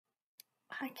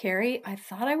Hi, Carrie. I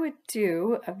thought I would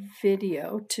do a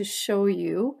video to show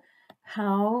you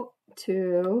how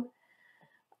to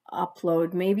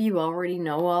upload. Maybe you already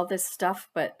know all this stuff,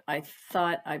 but I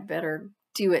thought I better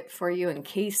do it for you in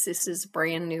case this is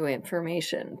brand new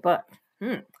information. But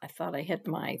I thought I had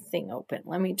my thing open.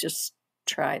 Let me just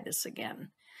try this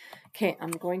again. Okay, I'm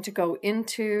going to go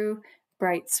into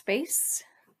Brightspace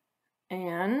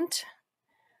and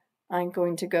I'm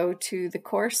going to go to the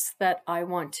course that I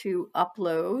want to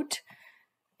upload,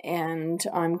 and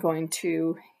I'm going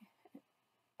to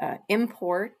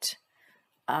import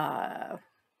the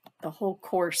whole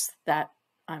course that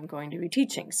I'm going to be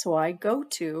teaching. So I go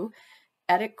to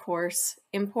Edit Course,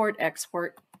 Import,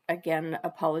 Export. Again,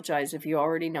 apologize if you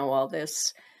already know all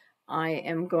this. I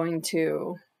am going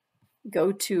to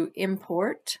go to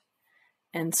Import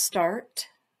and Start,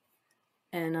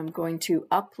 and I'm going to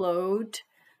upload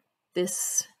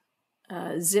this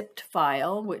zipped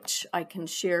file, which I can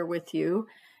share with you.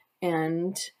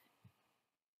 And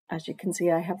as you can see,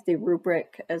 I have the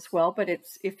rubric as well, but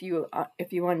it's if you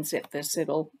unzip this,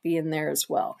 it'll be in there as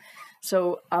well.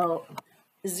 So I'll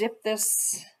unzip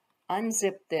this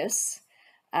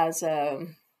as a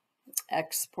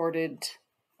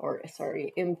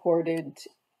imported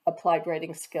applied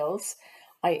writing skills.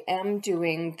 I am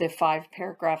doing the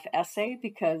 5-paragraph essay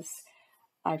because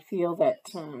I feel that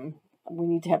we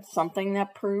need to have something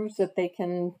that proves that they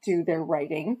can do their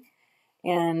writing.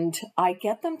 And I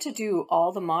get them to do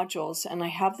all the modules, and I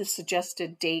have the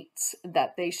suggested dates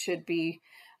that they should be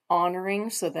honoring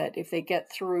so that if they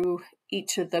get through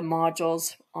each of the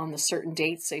modules on the certain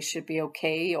dates, they should be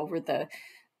okay over the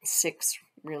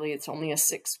it's only a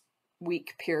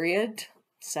 6-week period.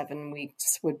 7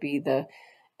 weeks would be the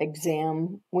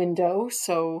exam window.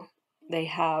 So they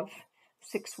have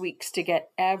 6 weeks to get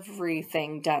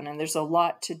everything done, and there's a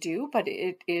lot to do, but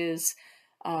it is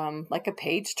like a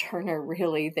page turner,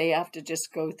 really. They have to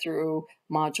just go through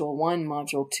module 1,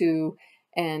 module 2,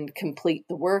 and complete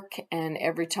the work. And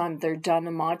every time they're done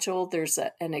a module, there's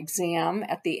an exam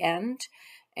at the end.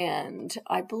 And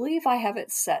I believe I have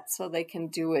it set so they can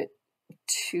do it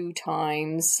 2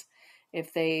 times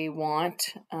if they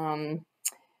want.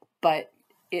 But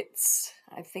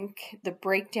I think the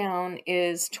breakdown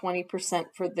is 20%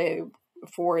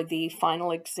 for the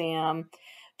final exam,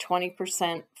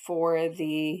 20% for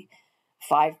the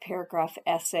 5-paragraph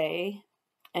essay,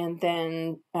 and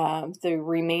then the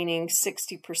remaining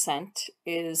 60%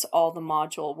 is all the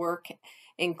module work,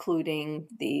 including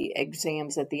the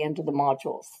exams at the end of the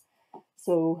modules.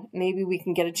 So maybe we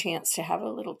can get a chance to have a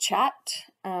little chat,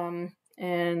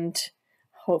 and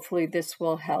hopefully this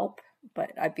will help,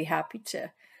 but I'd be happy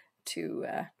to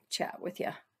chat with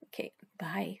you. Okay,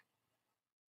 bye.